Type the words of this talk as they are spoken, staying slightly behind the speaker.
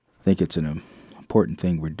think it's an important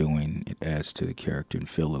thing we're doing. It adds to the character and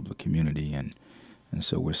feel of the community, and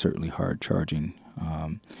so we're certainly hard charging.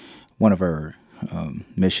 One of our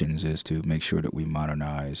missions is to make sure that we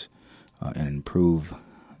modernize and improve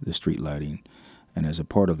the street lighting. And as a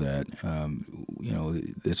part of that,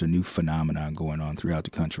 there's a new phenomenon going on throughout the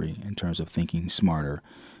country in terms of thinking smarter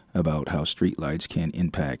about how street lights can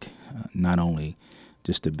impact not only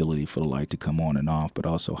just the ability for the light to come on and off, but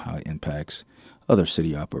also how it impacts other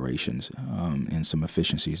city operations and some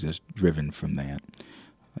efficiencies that's driven from that.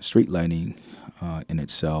 Street lighting in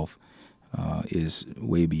itself is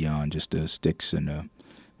way beyond just the sticks and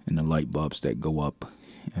the light bulbs that go up.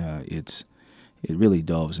 It really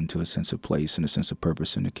delves into a sense of place and a sense of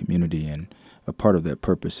purpose in the community, and a part of that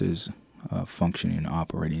purpose is functioning and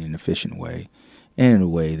operating in an efficient way and in a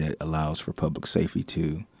way that allows for public safety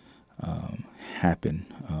to happen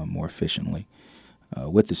more efficiently.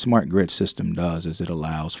 What the smart grid system does is it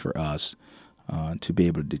allows for us to be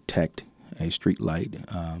able to detect a street light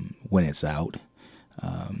when it's out,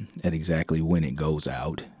 at exactly when it goes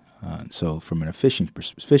out. So from an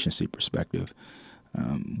efficiency perspective,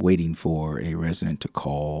 waiting for a resident to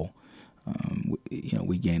call,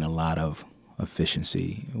 we gain a lot of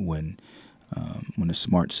efficiency when the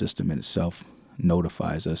smart system in itself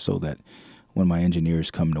notifies us, so that when my engineers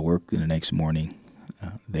come to work the next morning,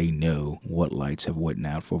 they know what lights have went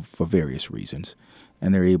out for various reasons,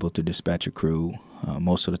 and they're able to dispatch a crew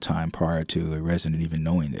most of the time prior to a resident even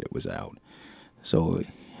knowing that it was out. So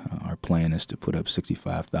our plan is to put up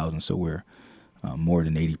 65,000, so we're more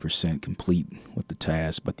than 80% complete with the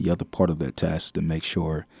task. But the other part of that task is to make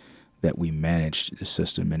sure that we manage the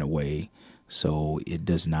system in a way so it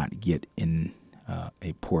does not get in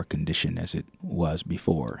a poor condition as it was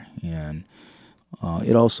before. And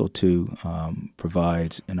it also, too,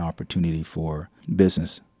 provides an opportunity for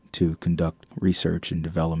business to conduct research and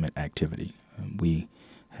development activity. We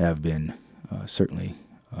have been certainly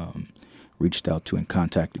reached out to and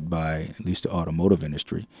contacted by at least the automotive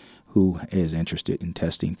industry, who is interested in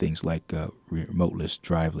testing things like remoteless,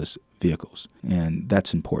 driveless vehicles. And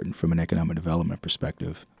that's important from an economic development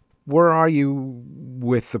perspective. Where are you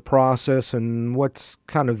with the process, and what's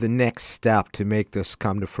kind of the next step to make this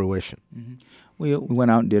come to fruition? Mm-hmm. We went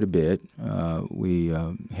out and did a bid. We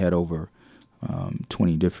had over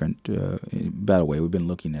 20 different, by the way, we've been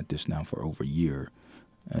looking at this now for over a year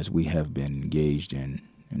as we have been engaged in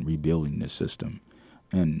rebuilding this system.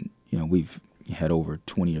 And, we've had over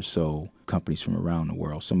 20 or so companies from around the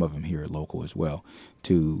world, some of them here local as well,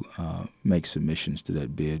 to make submissions to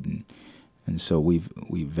that bid. And so we've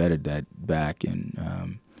vetted that back,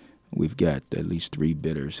 and we've got at least 3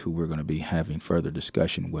 bidders who we're going to be having further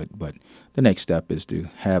discussion with. But the next step is to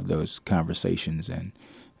have those conversations, and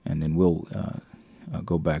then we'll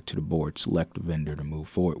go back to the board, select a vendor to move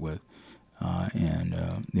forward with,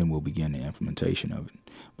 and then we'll begin the implementation of it.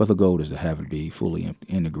 But the goal is to have it be fully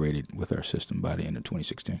integrated with our system by the end of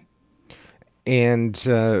 2016. And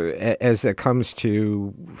as that comes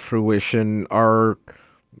to fruition,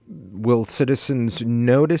 will citizens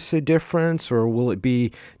notice a difference, or will it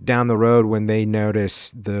be down the road when they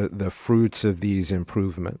notice the fruits of these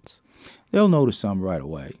improvements? They'll notice some right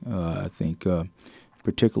away. I think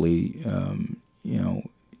particularly,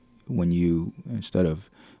 when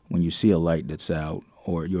you see a light that's out,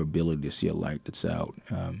 or your ability to see a light that's out.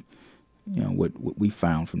 What we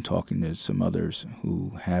found from talking to some others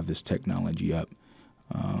who have this technology up,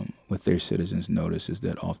 what their citizens notice is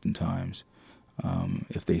that oftentimes,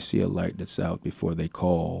 if they see a light that's out before they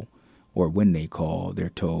call, or when they call, they're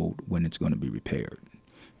told when it's going to be repaired,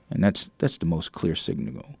 and that's the most clear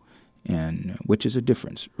signal, and which is a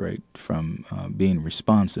difference, right, from being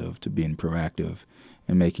responsive to being proactive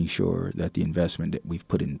and making sure that the investment that we've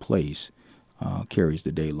put in place carries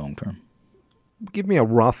the day long term. Give me a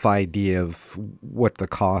rough idea of what the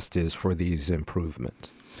cost is for these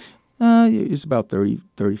improvements. It's about $35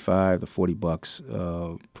 to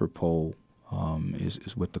 $40 per pole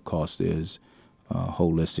is what the cost is.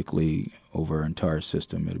 Holistically, over our entire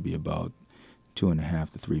system, it'll be about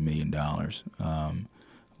 $2.5 to $3 million,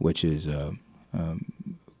 which is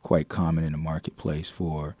quite common in the marketplace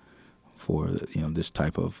for this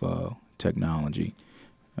type of technology.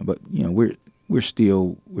 But we're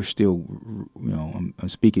still I'm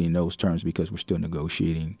speaking in those terms because we're still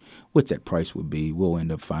negotiating what that price would be. We'll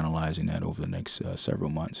end up finalizing that over the next several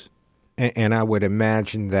months. And I would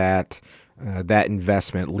imagine that that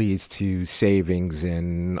investment leads to savings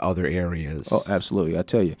in other areas. Oh, absolutely. I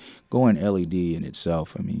tell you, going LED in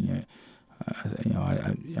itself, I mean,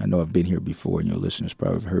 I know I've been here before, and your listeners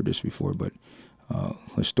probably have heard this before, but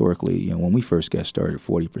Historically, when we first got started,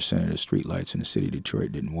 40% of the streetlights in the city of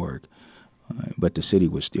Detroit didn't work, but the city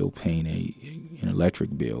was still paying an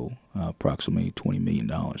electric bill approximately $20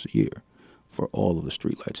 million a year for all of the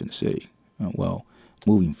streetlights in the city. Well,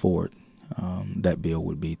 moving forward, that bill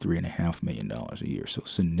would be $3.5 million a year. So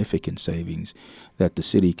significant savings that the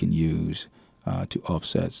city can use to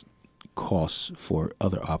offset costs for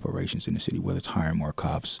other operations in the city, whether it's hiring more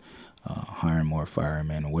cops, hiring more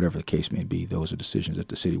firemen, or whatever the case may be. Those are decisions that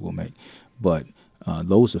the city will make. But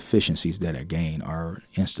those efficiencies that are gained are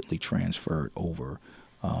instantly transferred over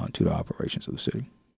to the operations of the city.